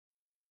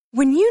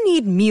When you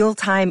need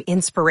mealtime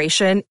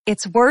inspiration,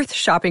 it's worth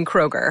shopping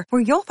Kroger,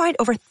 where you'll find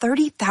over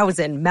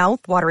 30,000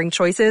 mouth-watering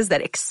choices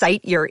that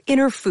excite your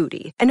inner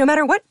foodie. And no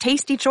matter what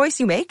tasty choice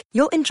you make,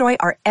 you'll enjoy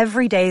our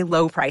everyday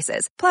low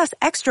prices, plus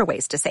extra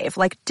ways to save,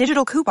 like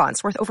digital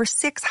coupons worth over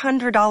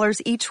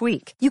 $600 each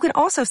week. You can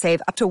also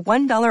save up to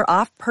 $1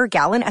 off per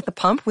gallon at the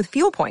pump with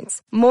fuel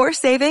points. More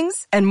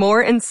savings and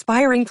more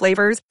inspiring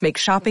flavors make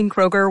shopping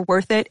Kroger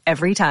worth it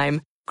every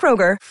time.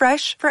 Kroger,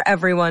 fresh for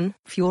everyone.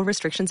 Fuel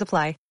restrictions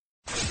apply.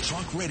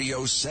 Talk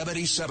Radio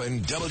 77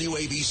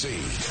 WABC.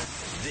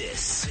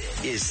 This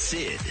is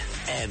Sid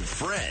and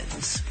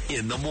Friends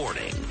in the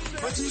morning.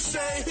 But you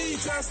say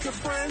he's just a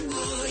friend.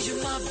 Oh,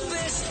 you're my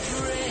best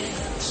friend.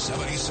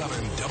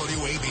 77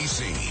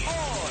 WABC.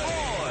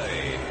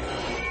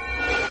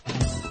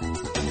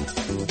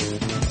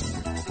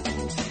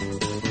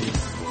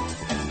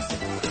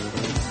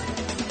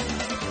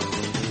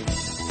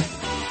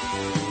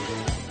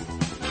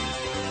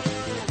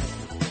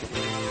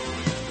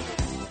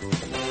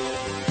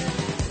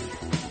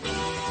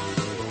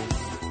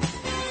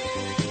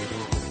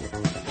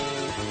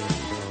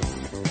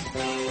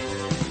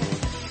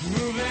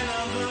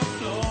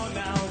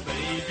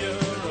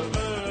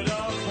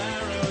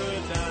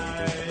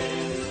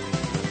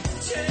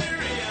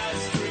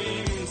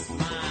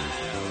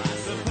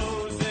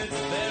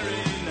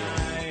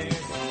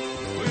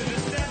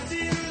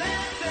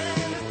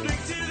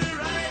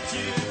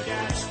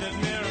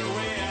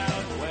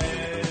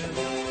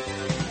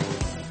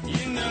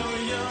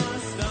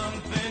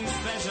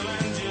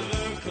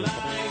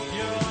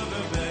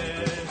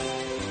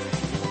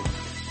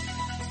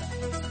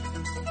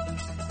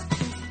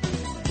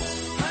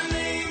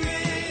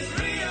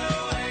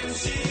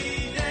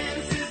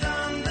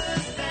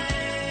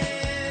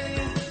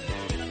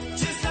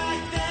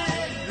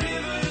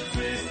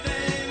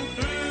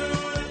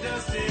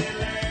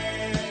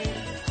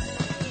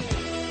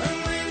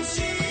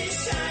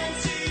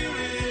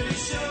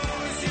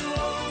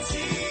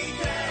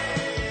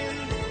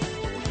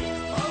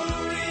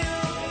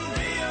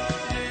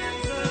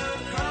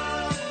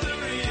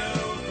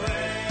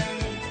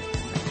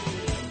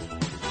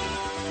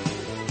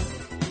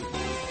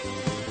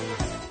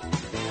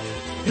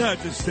 Yeah,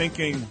 just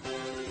thinking,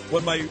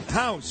 when my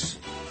house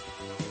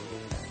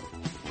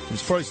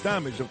was first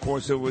damaged, of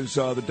course, it was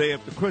the day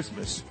after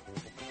Christmas.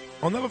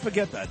 I'll never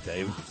forget that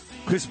day.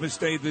 Christmas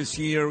Day this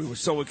year, we were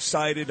so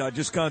excited. I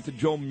just got to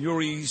Joe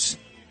Murray's.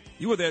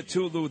 You were there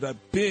too, Lou, that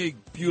big,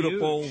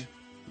 beautiful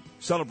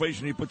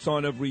celebration he puts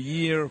on every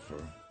year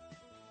for...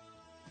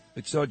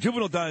 It's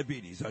juvenile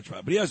diabetes, that's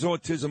right. But he has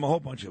autism, a whole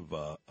bunch of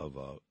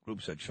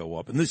groups that show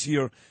up. And this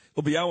year,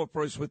 it'll be our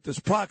first with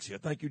dyspraxia.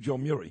 Thank you, Joe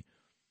Murray.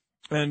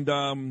 And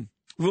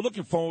we were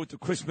looking forward to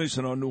Christmas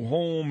in our new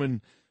home, and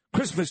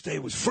Christmas Day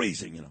was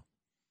freezing, you know.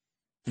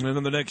 And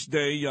then the next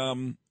day,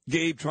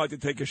 Gabe tried to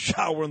take a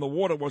shower, and the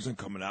water wasn't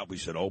coming out. We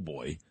said, oh,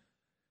 boy.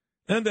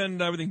 And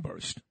then everything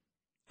burst,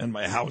 and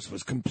my house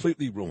was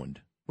completely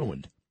ruined.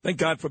 Thank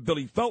God for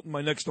Billy Felton,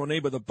 my next-door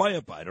neighbor, the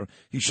firefighter.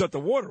 He shut the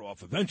water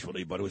off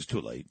eventually, but it was too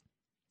late.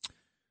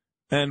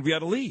 And we had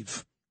to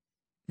leave.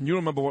 And you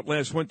remember what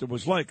last winter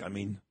was like. I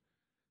mean,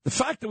 the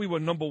fact that we were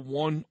number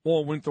one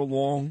all winter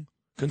long,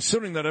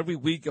 considering that every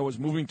week I was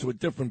moving to a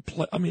different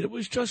place. I mean, it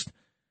was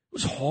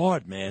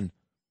hard, man.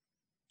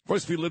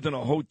 First, we lived in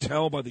a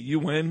hotel by the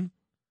UN.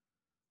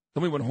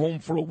 Then we went home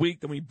for a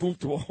week. Then we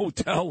moved to a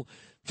hotel,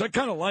 which I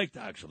kind of liked,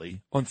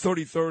 actually, on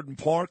 33rd and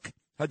Park.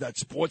 Had that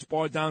sports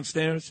bar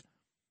downstairs.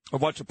 I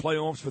watched the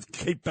playoffs with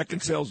Kate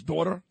Beckinsale's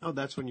daughter. Oh,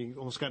 that's when you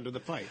almost got into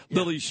the fight. Yeah.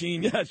 Lily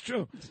Sheen. Yeah, it's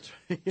true.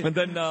 And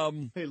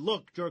then... hey,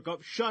 look, jerk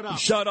up. Shut up.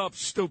 Shut up,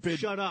 stupid.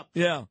 Shut up.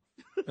 Yeah.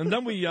 And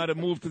then we had to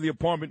move to the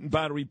apartment in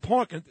Battery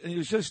Park, and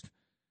it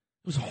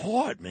was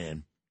hard,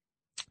 man.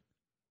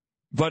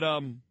 But I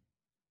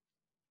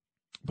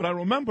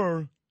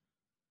remember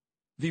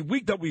the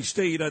week that we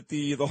stayed at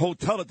the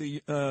hotel at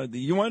the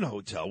UN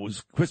hotel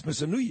was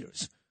Christmas and New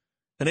Year's,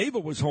 and Ava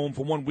was home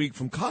for 1 week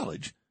from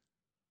college,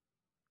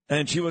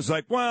 and she was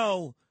like,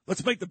 "Well,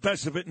 let's make the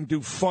best of it and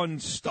do fun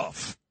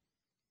stuff."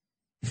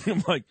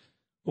 I'm like,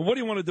 "Well, what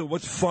do you want to do?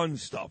 What's fun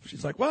stuff?"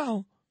 She's like,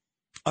 "Well,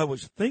 I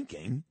was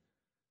thinking."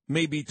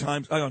 Maybe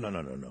times, oh,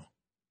 no.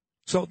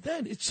 So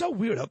then it's so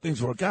weird how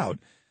things work out.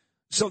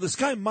 So this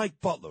guy,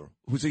 Mike Butler,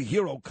 who's a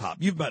hero cop,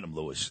 you've met him,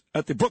 Lewis,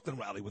 at the Brooklyn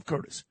rally with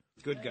Curtis.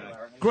 Good guy.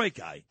 Great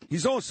guy.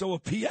 He's also a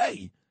PA.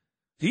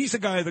 He's the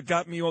guy that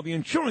got me all the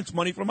insurance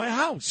money for my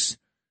house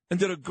and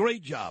did a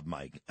great job,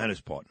 Mike, and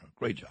his partner.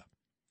 Great job.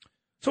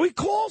 So he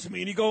calls me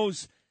and he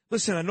goes,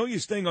 listen, I know you're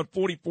staying on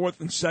 44th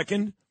and 2nd,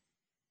 and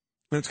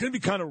it's going to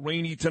be kind of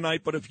rainy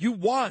tonight, but if you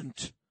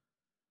want,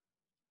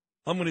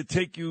 I'm going to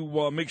take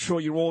you, make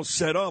sure you're all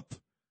set up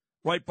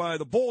right by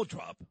the ball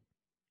drop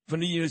for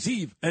New Year's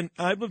Eve. And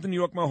I've lived in New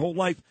York my whole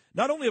life.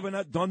 Not only have I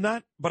not done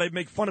that, but I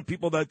make fun of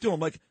people that do. I'm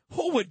like,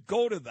 who would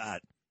go to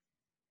that?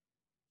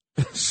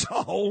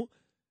 So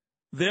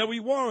there we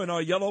were in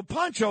our yellow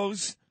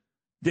ponchos,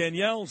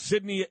 Danielle,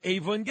 Sydney,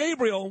 Ava, and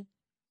Gabriel,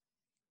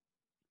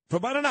 for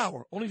about an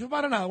hour, only for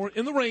about an hour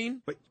in the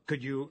rain. But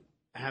could you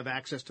have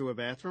access to a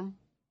bathroom?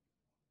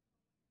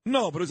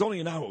 No, but it was only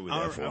an hour we were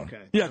there for.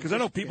 Okay. Yeah, because I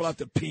know people have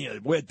to pee,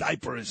 wear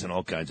diapers and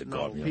all kinds of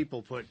No, crap.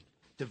 people put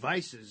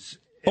devices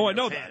in I their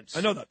know pants. that.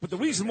 I know that. But the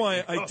reason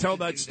why I tell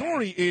that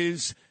story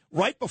is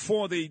right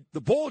before the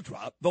ball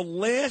drop, the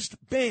last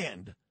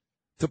band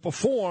to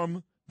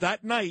perform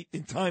that night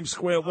in Times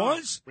Square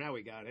was Now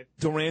we got it.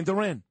 Duran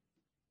Duran.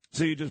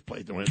 So you just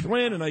played Duran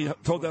Duran, and I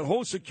told that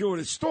whole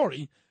circuitous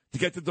story to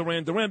get to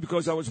Duran Duran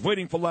because I was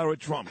waiting for Lara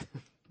Trump.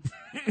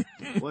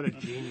 What a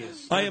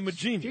genius. I am a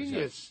genius.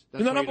 Genius.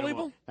 Isn't that why you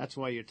unbelievable? don't- That's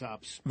why you're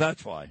tops.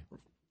 That's why.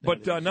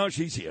 But now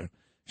she's here.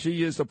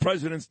 She is the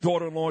president's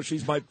daughter-in-law.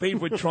 She's my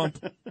favorite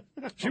Trump.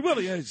 She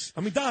really is.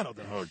 I mean, Donald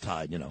and her are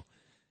tied,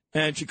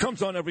 And she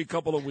comes on every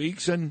couple of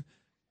weeks, and,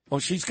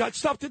 she's got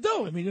stuff to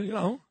do. I mean, she's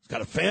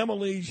got a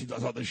family. She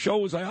does other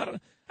shows. I don't know.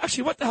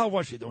 Actually, what the hell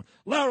was she doing?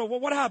 Lara,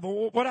 what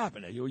happened? What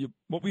happened?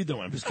 What were you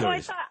doing? I'm just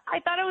curious.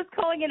 I thought I was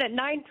calling in at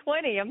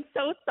 9:20. I'm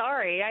so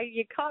sorry.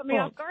 You caught me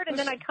off guard, and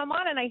then I come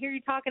on and I hear you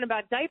talking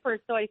about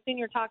diapers, so I assume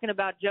you're talking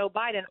about Joe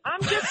Biden.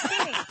 I'm just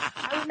kidding.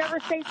 I would never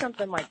say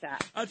something like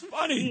that. That's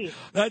funny. Jeez.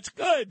 That's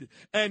good.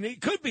 And it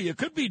could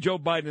be Joe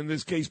Biden in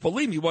this case.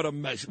 Believe me, what a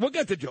mess. We'll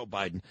get to Joe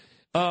Biden.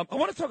 I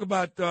want to talk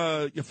about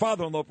your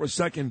father-in-law for a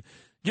second.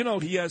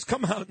 He has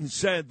come out and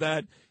said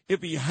that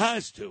if he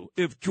has to,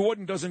 if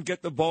Jordan doesn't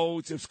get the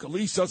votes, if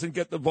Scalise doesn't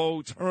get the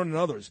votes, Hearn and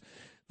others,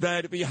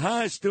 that if he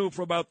has to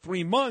for about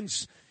 3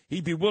 months,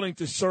 he'd be willing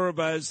to serve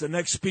as the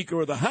next Speaker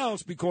of the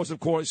House because, of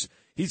course,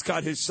 he's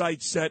got his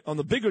sights set on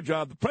the bigger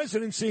job, the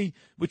presidency,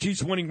 which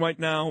he's winning right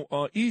now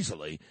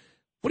easily.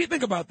 What do you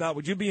think about that?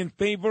 Would you be in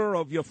favor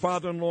of your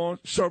father-in-law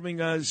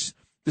serving as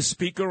the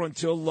Speaker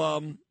until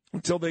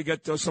they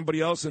get somebody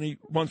else and he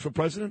runs for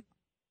president?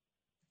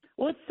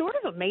 Well, it's sort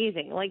of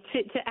amazing, like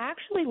to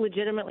actually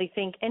legitimately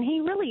think, and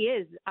he really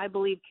is, I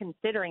believe,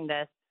 considering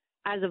this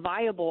as a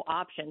viable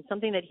option,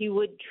 something that he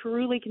would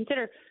truly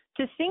consider,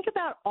 to think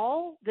about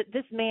all that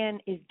this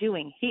man is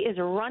doing. He is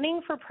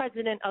running for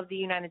president of the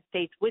United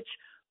States, which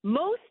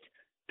most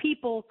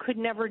people could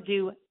never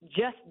do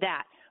just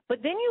that.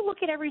 But then you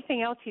look at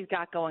everything else he's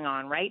got going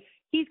on, right?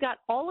 He's got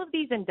all of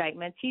these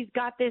indictments. He's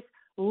got this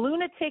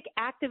lunatic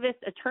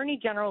activist attorney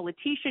general,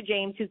 Letitia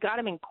James, who's got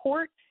him in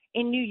court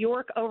in New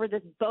York over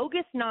this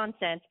bogus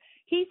nonsense.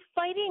 He's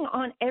fighting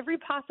on every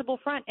possible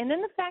front. And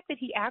then the fact that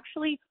he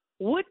actually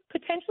would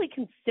potentially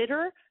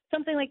consider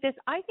something like this,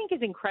 I think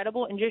is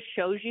incredible and just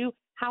shows you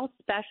how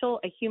special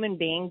a human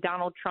being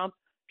Donald Trump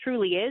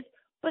truly is.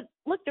 But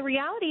look, the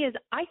reality is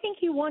I think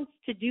he wants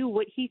to do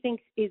what he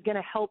thinks is going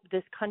to help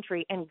this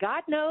country. And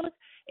God knows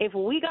if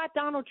we got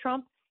Donald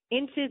Trump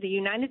into the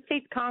United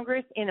States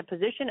Congress in a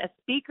position as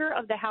Speaker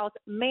of the House,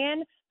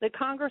 man, the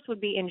Congress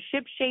would be in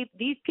ship shape.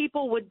 These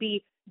people would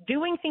be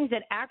doing things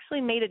that actually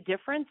made a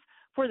difference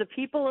for the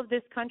people of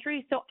this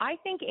country. So I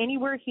think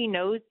anywhere he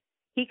knows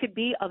he could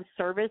be of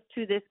service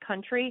to this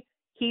country,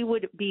 he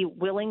would be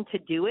willing to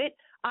do it.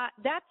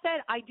 That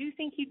said, I do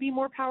think he'd be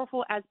more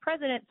powerful as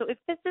president. So if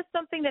this is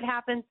something that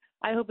happens,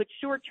 I hope it's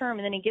short term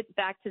and then he gets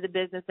back to the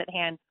business at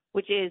hand,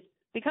 which is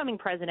becoming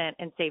president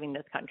and saving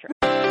this country.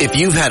 If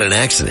you've had an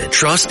accident,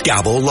 trust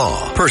Gabo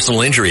Law.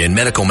 Personal injury and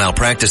medical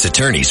malpractice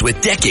attorneys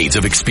with decades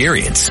of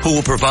experience who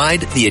will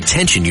provide the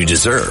attention you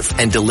deserve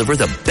and deliver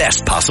the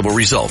best possible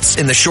results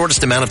in the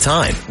shortest amount of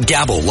time.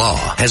 Gabo Law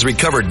has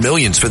recovered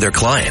millions for their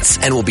clients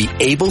and will be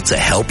able to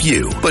help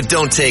you. But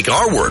don't take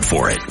our word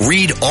for it.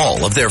 Read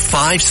all of their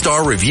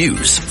 5-star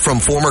reviews from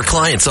former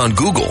clients on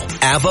Google,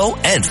 Avo,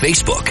 and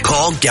Facebook.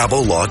 Call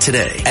Gabo Law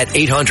today at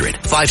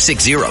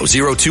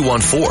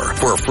 800-560-0214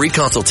 for a free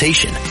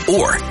consultation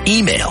or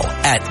email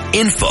at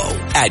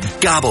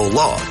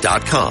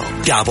info@gabolaw.com.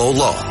 Gabo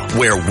Law,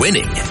 where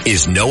winning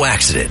is no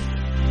accident.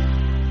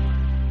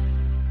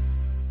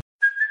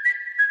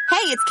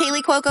 Hey, it's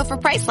Kaylee Cuoco for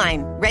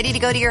Priceline. Ready to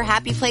go to your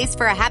happy place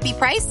for a happy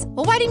price?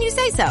 Well, why didn't you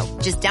say so?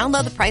 Just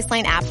download the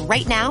Priceline app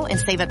right now and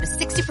save up to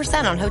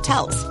 60% on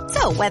hotels.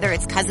 So whether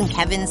it's Cousin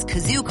Kevin's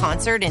Kazoo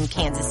Concert in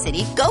Kansas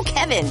City, go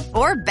Kevin,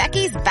 or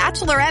Becky's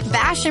Bachelorette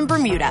Bash in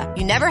Bermuda,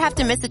 you never have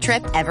to miss a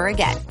trip ever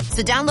again.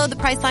 So download the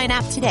Priceline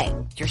app today.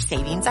 Your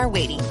savings are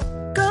waiting.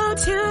 Go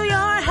to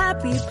your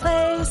happy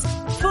place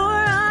for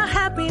a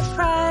happy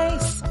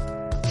price.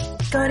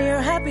 Go to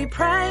your happy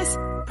price,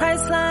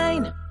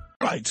 Priceline.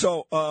 Right.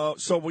 So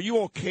were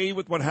you okay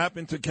with what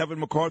happened to Kevin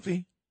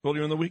McCarthy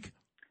earlier in the week?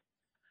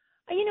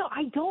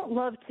 I don't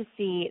love to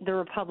see the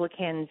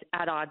Republicans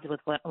at odds with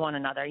one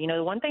another.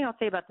 The one thing I'll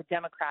say about the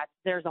Democrats,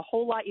 there's a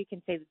whole lot you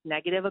can say that's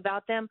negative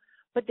about them,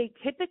 but they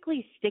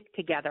typically stick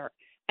together.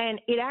 And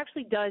it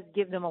actually does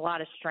give them a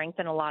lot of strength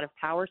and a lot of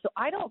power. So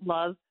I don't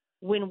love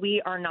when we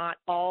are not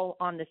all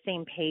on the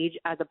same page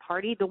as a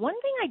party. The one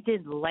thing I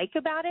did like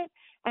about it,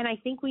 and I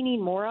think we need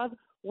more of,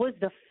 was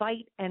the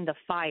fight and the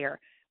fire.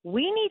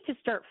 We need to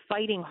start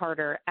fighting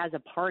harder as a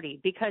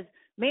party because,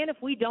 man, if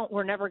we don't,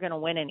 we're never going to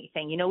win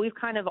anything. We've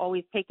kind of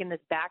always taken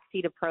this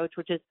backseat approach,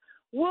 which is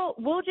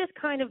we'll just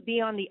kind of be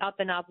on the up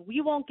and up.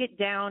 We won't get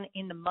down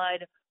in the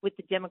mud with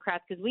the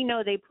Democrats because we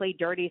know they play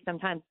dirty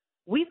sometimes.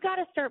 We've got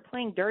to start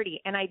playing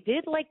dirty. And I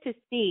did like to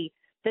see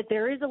that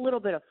there is a little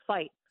bit of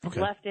fight.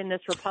 left in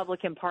this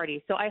Republican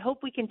Party. So I hope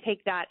we can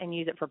take that and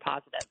use it for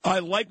positive. I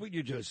like what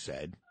you just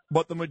said,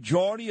 but the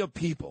majority of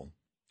people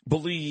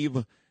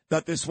believe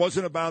that this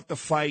wasn't about the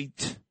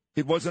fight.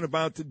 It wasn't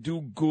about to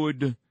do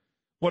good.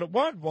 What it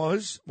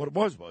was,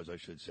 I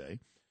should say,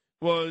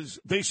 was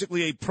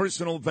basically a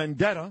personal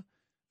vendetta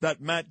that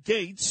Matt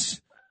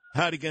Gaetz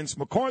had against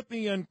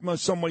McCarthy, and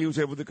somebody who was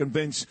able to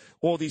convince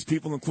all these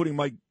people, including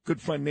my good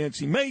friend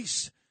Nancy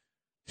Mace,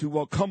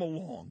 to come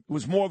along. It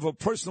was more of a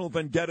personal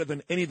vendetta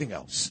than anything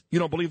else. You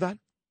don't believe that?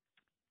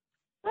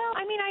 Well,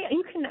 I mean,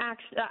 you can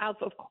actually,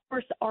 of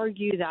course,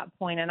 argue that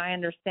point, and I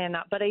understand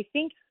that. But I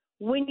think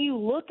when you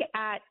look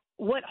at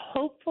what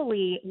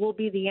hopefully will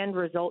be the end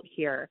result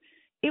here,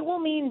 it will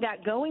mean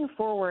that going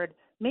forward,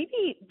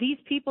 maybe these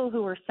people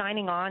who are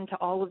signing on to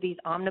all of these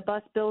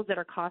omnibus bills that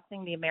are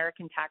costing the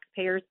American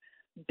taxpayers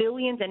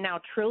billions and now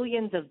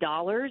trillions of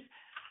dollars,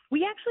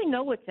 we actually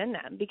know what's in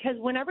them. Because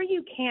whenever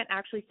you can't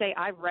actually say,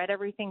 I've read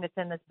everything that's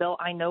in this bill,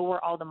 I know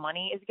where all the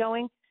money is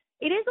going,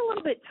 it is a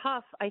little bit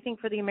tough, I think,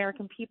 for the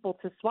American people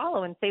to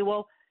swallow and say,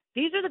 well,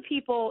 these are the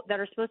people that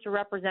are supposed to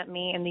represent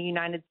me in the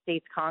United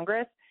States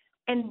Congress,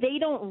 and they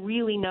don't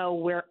really know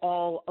where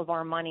all of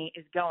our money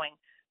is going.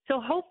 So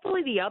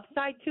hopefully the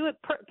upside to it,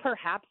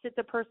 perhaps it's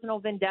a personal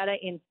vendetta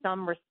in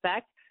some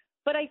respect,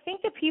 but I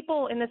think the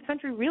people in this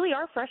country really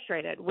are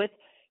frustrated with,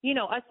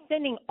 us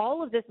sending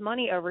all of this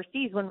money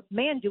overseas when,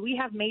 man, do we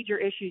have major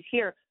issues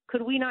here?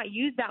 Could we not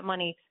use that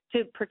money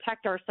to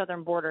protect our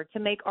southern border, to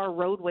make our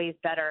roadways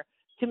better,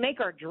 to make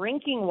our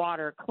drinking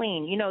water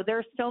clean? There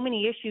are so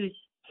many issues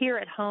here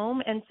at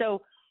home, and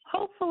so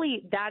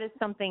hopefully that is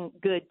something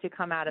good to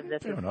come out of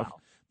this as well.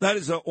 That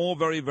is all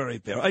very, very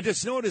fair. I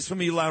just noticed for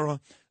me, Lara,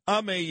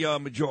 I'm a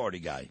majority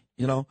guy,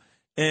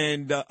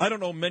 and I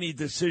don't know many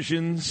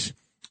decisions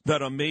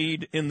that are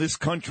made in this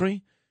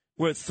country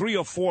where 3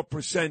 or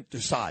 4%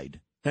 decide.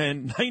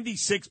 And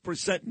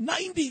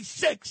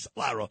 96%,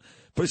 Lara,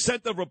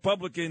 percent of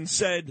Republicans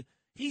said,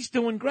 he's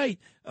doing great.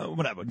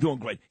 Doing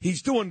great.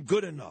 He's doing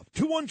good enough.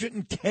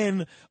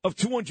 210 of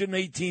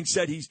 218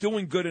 said he's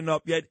doing good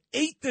enough, yet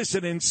 8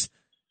 dissidents,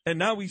 and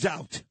now he's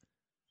out.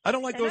 I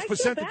don't like those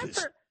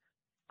percentages.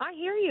 I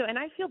hear you, and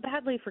I feel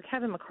badly for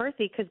Kevin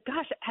McCarthy because,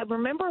 gosh,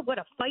 remember what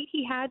a fight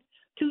he had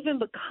to even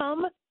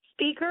become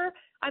Speaker?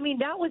 I mean,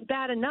 that was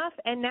bad enough,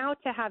 and now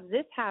to have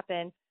this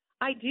happen,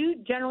 I do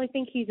generally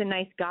think he's a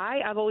nice guy.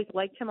 I've always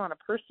liked him on a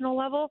personal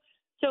level,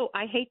 so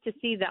I hate to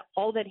see that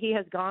all that he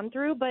has gone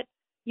through, but,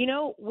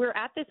 we're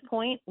at this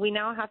point. We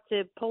now have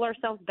to pull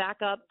ourselves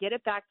back up, get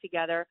it back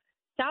together,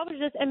 salvage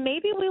this, and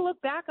maybe we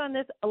look back on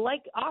this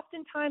like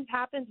oftentimes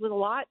happens with a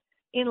lot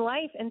in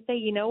life and say,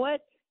 you know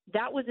what?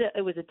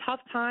 It was a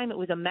tough time. It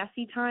was a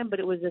messy time, but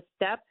it was a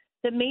step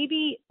that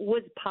maybe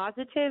was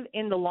positive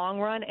in the long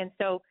run. And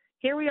so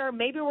here we are.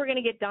 Maybe we're going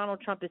to get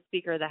Donald Trump as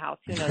Speaker of the House.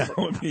 Who knows? That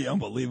would be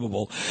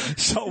unbelievable.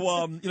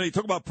 So, you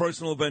talk about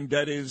personal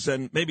vendettas,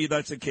 and maybe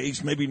that's the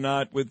case, maybe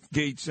not with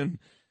Gaetz and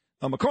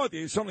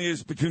McCarthy. It certainly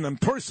is between them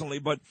personally,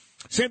 but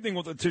same thing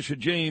with Letitia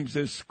James,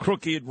 this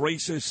crooked,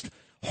 racist,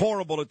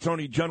 horrible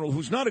attorney general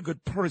who's not a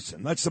good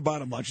person. That's the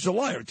bottom line. She's a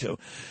liar, too,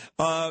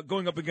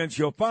 going up against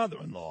your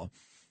father-in-law.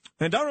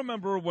 And I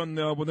remember when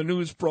the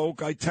news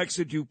broke, I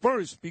texted you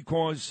first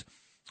because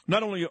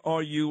not only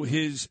are you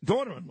his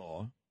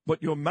daughter-in-law,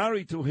 but you're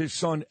married to his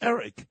son,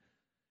 Eric.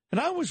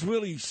 And I was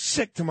really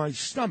sick to my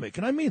stomach.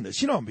 And I mean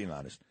this. I'm being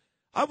honest.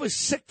 I was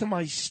sick to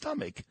my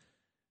stomach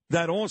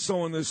that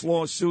also in this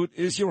lawsuit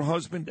is your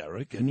husband,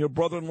 Eric, and your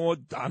brother-in-law,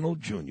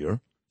 Donald Jr.,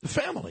 the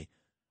family.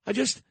 I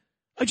just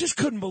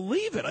couldn't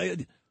believe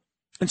it.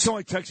 And so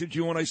I texted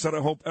you and I said,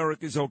 I hope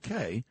Eric is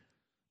okay.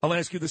 I'll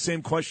ask you the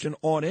same question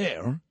on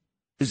air.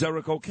 Is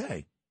Eric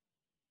okay?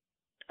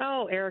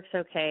 Oh, Eric's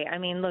okay. I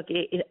mean, look,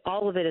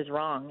 all of it is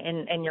wrong.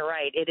 And you're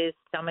right. It is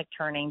stomach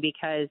turning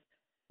because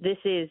this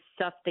is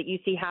stuff that you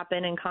see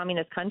happen in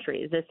communist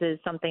countries. This is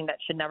something that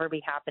should never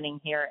be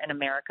happening here in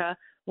America.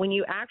 When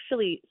you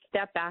actually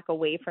step back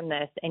away from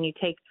this and you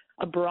take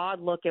a broad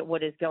look at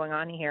what is going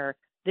on here,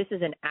 this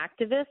is an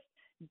activist,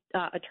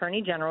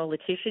 Attorney General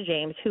Letitia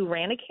James, who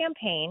ran a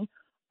campaign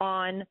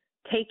on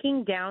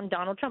taking down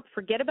Donald Trump.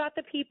 Forget about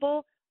the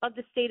people of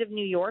the state of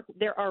New York.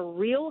 There are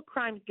real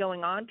crimes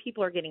going on.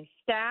 People are getting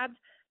stabbed.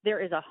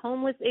 There is a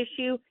homeless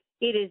issue.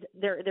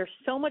 There's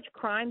so much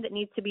crime that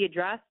needs to be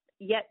addressed.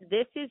 Yet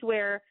this is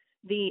where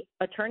the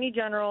Attorney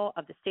General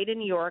of the state of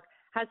New York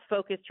has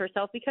focused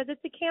herself because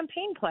it's a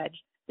campaign pledge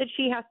that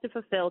she has to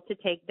fulfill to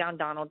take down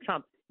Donald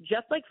Trump.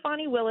 Just like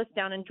Fonnie Willis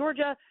down in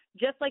Georgia,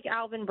 just like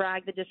Alvin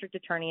Bragg, the district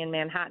attorney in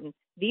Manhattan.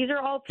 These are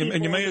all people.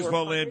 And you may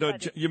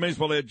as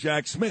well add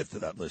Jack Smith to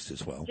that list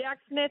as well. Jack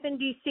Smith in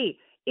D.C.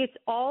 It's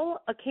all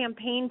a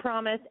campaign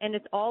promise, and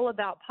it's all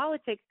about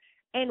politics.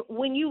 And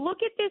when you look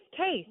at this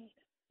case,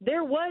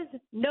 there was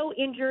no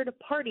injured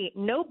party.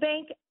 No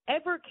bank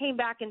ever came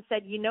back and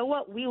said, you know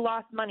what, we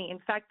lost money. In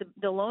fact,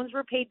 the loans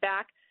were paid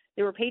back.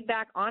 They were paid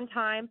back on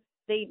time.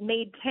 They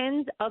made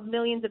tens of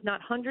millions, if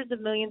not hundreds of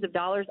millions of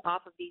dollars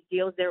off of these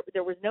deals.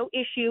 There was no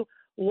issue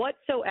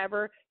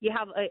whatsoever. You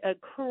have a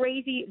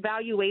crazy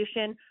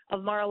valuation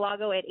of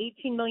Mar-a-Lago at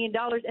 $18 million.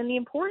 And the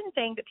important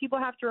thing that people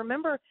have to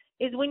remember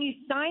is when you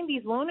sign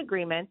these loan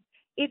agreements,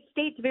 it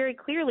states very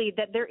clearly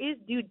that there is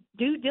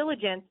due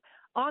diligence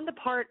on the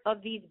part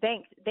of these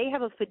banks. They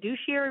have a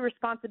fiduciary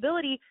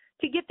responsibility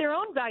to get their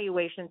own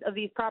valuations of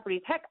these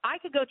properties. Heck, I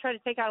could go try to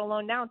take out a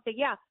loan now and say,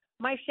 yeah,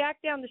 my shack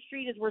down the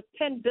street is worth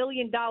 $10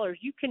 billion.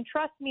 You can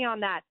trust me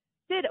on that.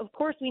 Sid, of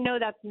course, we know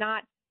that's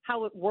not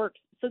how it works.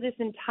 So this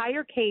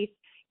entire case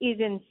is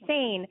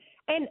insane.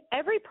 And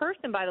every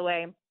person, by the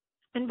way,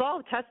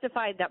 involved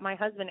testified that my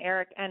husband,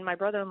 Eric, and my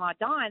brother-in-law,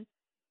 Don,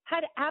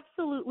 had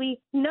absolutely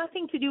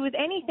nothing to do with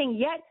anything,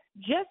 yet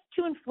just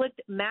to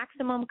inflict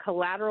maximum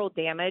collateral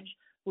damage,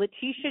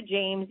 Letitia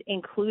James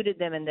included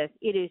them in this.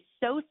 It is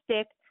so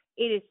sick.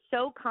 It is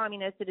so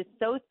communist. It is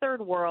so third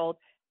world.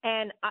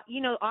 And,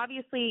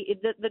 obviously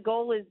the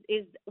goal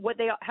is what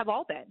they have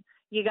all been.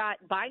 You got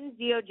Biden's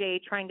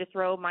DOJ trying to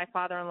throw my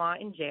father-in-law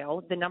in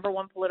jail, the number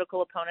one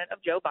political opponent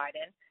of Joe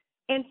Biden.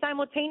 And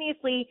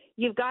simultaneously,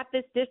 you've got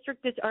this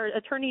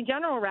attorney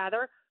general,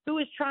 who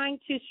is trying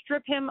to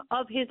strip him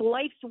of his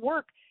life's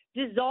work,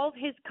 dissolve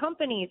his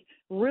companies,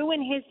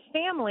 ruin his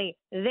family.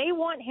 They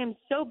want him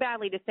so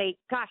badly to say,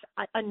 gosh,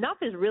 enough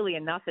is really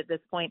enough at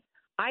this point.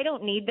 I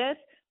don't need this,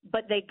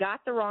 but they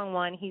got the wrong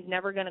one. He's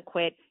never going to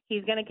quit.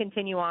 He's going to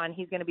continue on.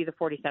 He's going to be the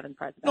 47th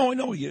president. No, I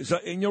know he is,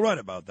 and you're right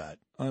about that.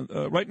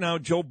 Right now,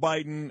 Joe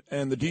Biden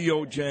and the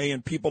DOJ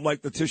and people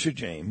like Letitia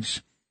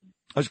James,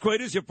 as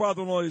great as your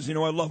father-in-law is, I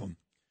love him.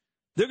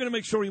 They're going to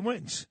make sure he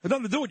wins. It has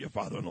nothing to do with your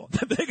father-in-law.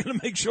 They're going to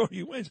make sure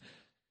he wins.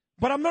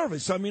 But I'm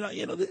nervous. I mean,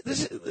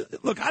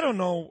 look, I don't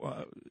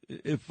know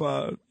if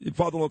your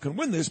father-in-law can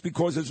win this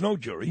because there's no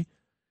jury,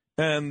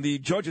 and the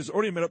judge has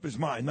already made up his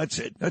mind. That's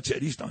it.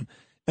 He's done.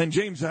 And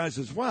James has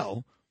as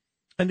well.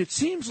 And it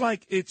seems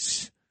like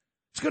it's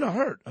going to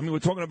hurt. I mean, we're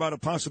talking about a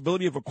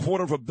possibility of a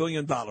 $250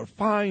 million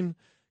fine.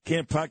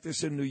 Can't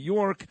practice in New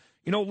York.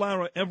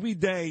 Lara, every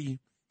day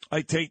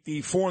I take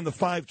the 4 and the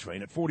 5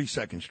 train at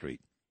 42nd Street.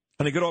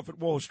 And I get off at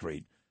Wall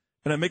Street,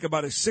 and I make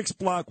about a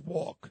 6-block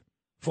walk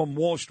from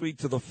Wall Street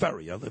to the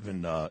ferry. I live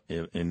in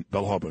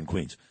Bell Harbor in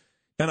Queens.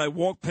 And I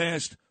walk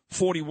past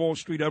 40 Wall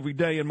Street every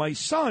day. And my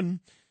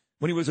son,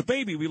 when he was a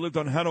baby, we lived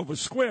on Hanover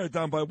Square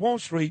down by Wall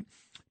Street,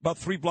 about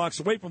 3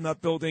 blocks away from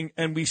that building,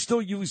 and we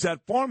still use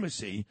that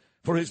pharmacy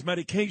for his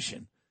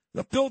medication.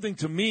 The building,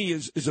 to me,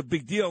 is a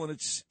big deal, and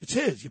it's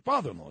his, your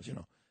father-in-law's,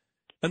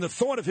 And the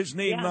thought of his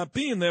name not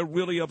being there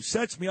really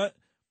upsets me.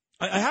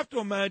 I have to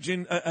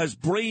imagine, as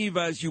brave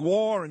as you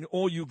are and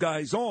all you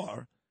guys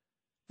are,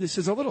 this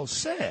is a little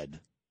sad.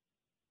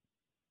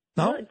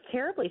 No? Well, it's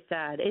terribly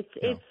sad.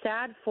 It's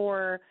sad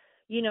for,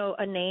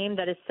 a name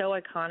that is so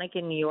iconic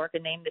in New York, a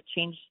name that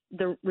changed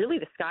the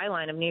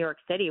skyline of New York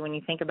City when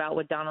you think about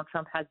what Donald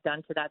Trump has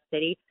done to that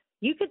city.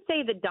 You could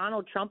say that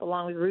Donald Trump,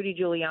 along with Rudy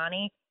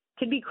Giuliani,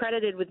 could be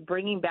credited with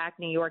bringing back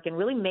New York and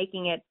really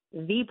making it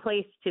the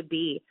place to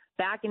be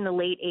back in the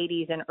late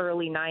 80s and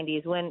early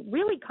 90s when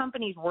really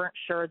companies weren't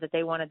sure that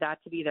they wanted that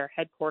to be their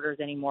headquarters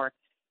anymore.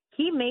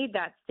 He made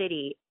that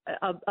city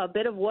a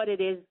bit of what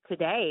it is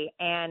today,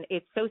 and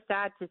it's so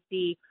sad to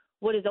see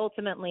what is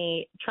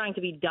ultimately trying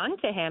to be done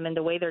to him and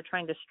the way they're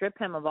trying to strip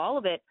him of all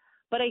of it.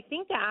 But I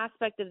think the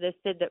aspect of this,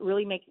 Sid, that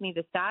really makes me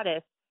the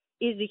saddest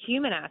is the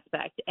human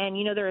aspect. And,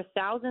 there are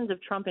thousands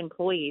of Trump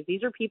employees.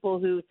 These are people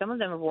who, some of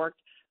them have worked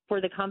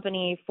for the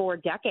company for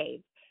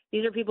decades.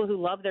 These are people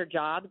who love their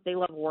jobs. They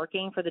love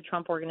working for the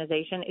Trump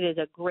organization. It is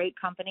a great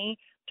company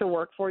to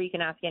work for. You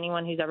can ask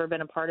anyone who's ever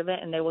been a part of it,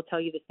 and they will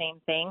tell you the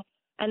same thing.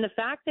 And the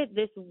fact that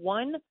this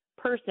one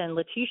person,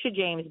 Letitia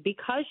James,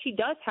 because she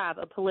does have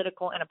a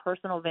political and a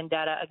personal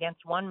vendetta against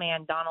one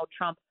man, Donald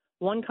Trump,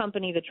 one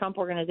company, the Trump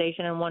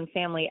organization, and one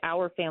family,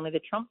 our family,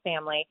 the Trump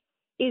family,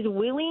 is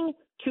willing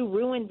to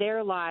ruin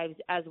their lives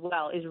as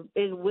well,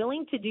 is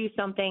willing to do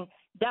something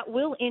that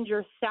will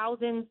injure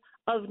thousands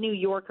of New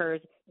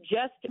Yorkers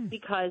just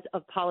because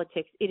of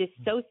politics. It is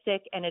so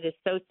sick and it is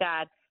so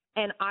sad.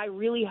 And I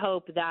really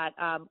hope that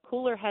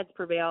cooler heads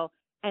prevail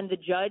and the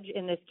judge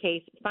in this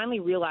case finally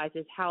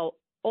realizes how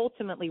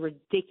ultimately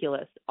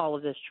ridiculous all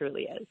of this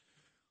truly is.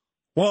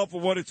 Well, for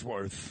what it's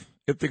worth,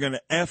 if they're going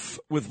to F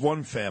with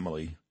one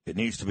family, it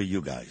needs to be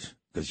you guys.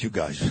 Because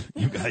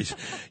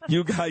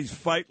you guys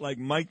fight like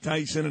Mike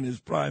Tyson in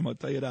his prime. I'll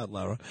tell you that,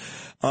 Lara.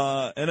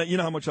 And you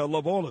know how much I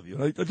love all of you.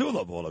 I do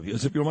love all of you,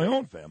 as if you're my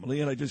own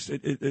family. And I just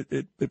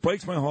it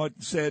breaks my heart,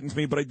 and saddens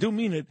me. But I do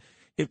mean it.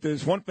 If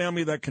there's one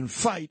family that can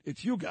fight,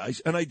 it's you guys.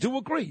 And I do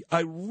agree.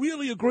 I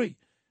really agree.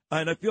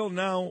 And I feel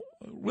now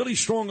really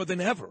stronger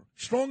than ever,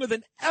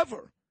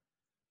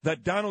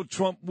 that Donald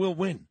Trump will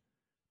win.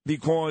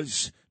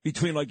 Because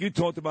between, like you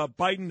talked about,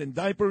 Biden and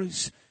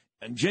diapers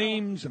and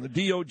James and the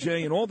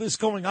DOJ and all this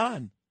going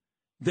on,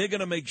 they're going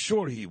to make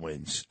sure he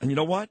wins. And you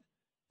know what?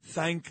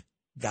 Thank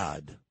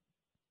God.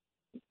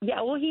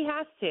 Yeah, well, he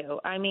has to.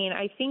 I mean,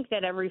 I think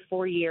that every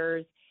 4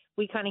 years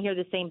we kind of hear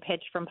the same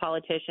pitch from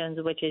politicians,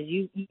 which is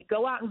you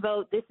go out and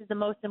vote. This is the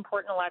most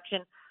important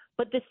election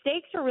But the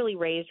stakes are really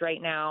raised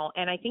right now,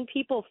 and I think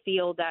people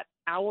feel that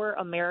our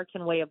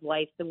American way of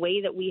life, the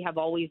way that we have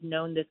always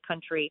known this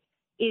country,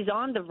 is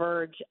on the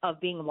verge of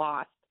being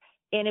lost.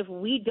 And if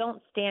we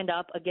don't stand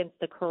up against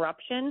the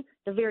corruption,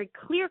 the very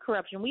clear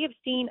corruption we have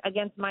seen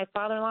against my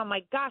father-in-law,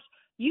 my gosh,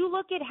 you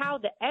look at how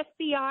the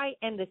FBI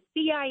and the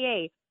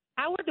CIA,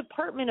 our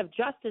Department of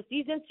Justice,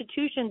 these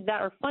institutions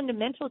that are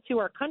fundamental to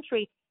our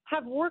country,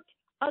 have worked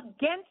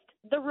against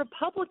the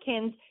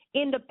Republicans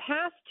in the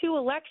past 2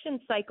 election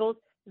cycles.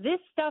 This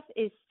stuff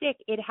is sick.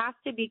 It has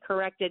to be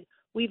corrected.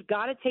 We've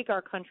got to take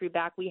our country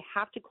back. We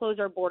have to close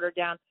our border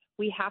down.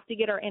 We have to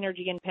get our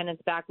energy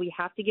independence back. We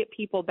have to get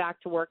people back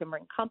to work and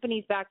bring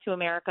companies back to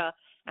America.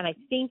 And I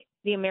think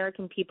the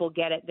American people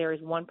get it. There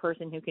is one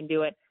person who can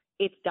do it.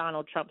 It's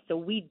Donald Trump. So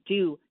we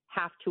do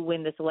have to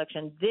win this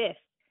election. This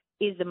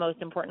is the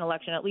most important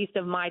election, at least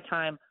of my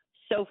time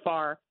so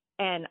far.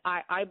 And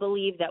I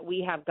believe that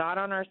we have God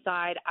on our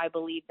side. I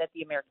believe that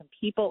the American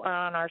people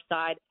are on our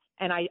side.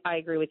 And I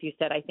agree with you,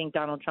 Sid. I think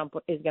Donald Trump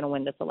is going to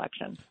win this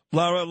election.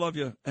 Lara, I love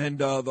you. And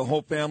the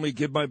whole family,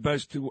 give my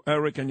best to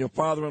Eric and your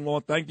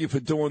father-in-law. Thank you for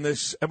doing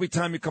this. Every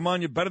time you come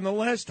on, you're better than the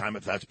last time,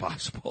 if that's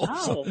possible.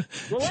 Oh,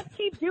 well, let's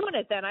keep doing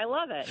it then. I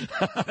love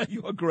it.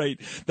 You are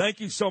great.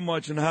 Thank you so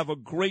much, and have a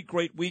great,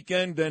 great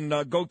weekend.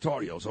 And go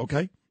Tar Heels,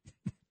 okay?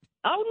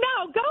 Oh,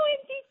 no. Go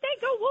NC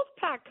State. Go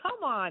Wolfpack.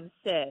 Come on,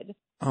 Sid.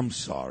 I'm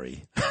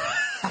sorry.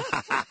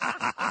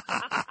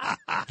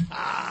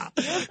 I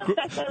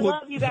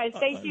love you guys.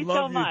 Thank you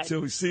so much.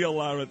 Love you, too. See you,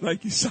 Lara.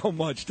 Thank you so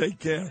much. Take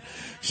care.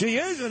 She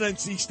is an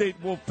NC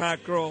State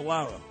Wolfpack girl,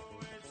 Lara.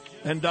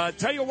 And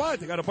tell you what,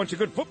 they got a bunch of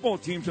good football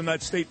teams in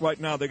that state right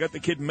now. They got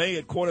the kid May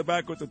at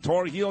quarterback with the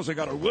Tar Heels. They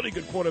got a really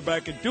good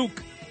quarterback at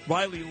Duke,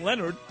 Riley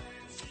Leonard.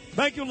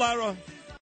 Thank you, Lara.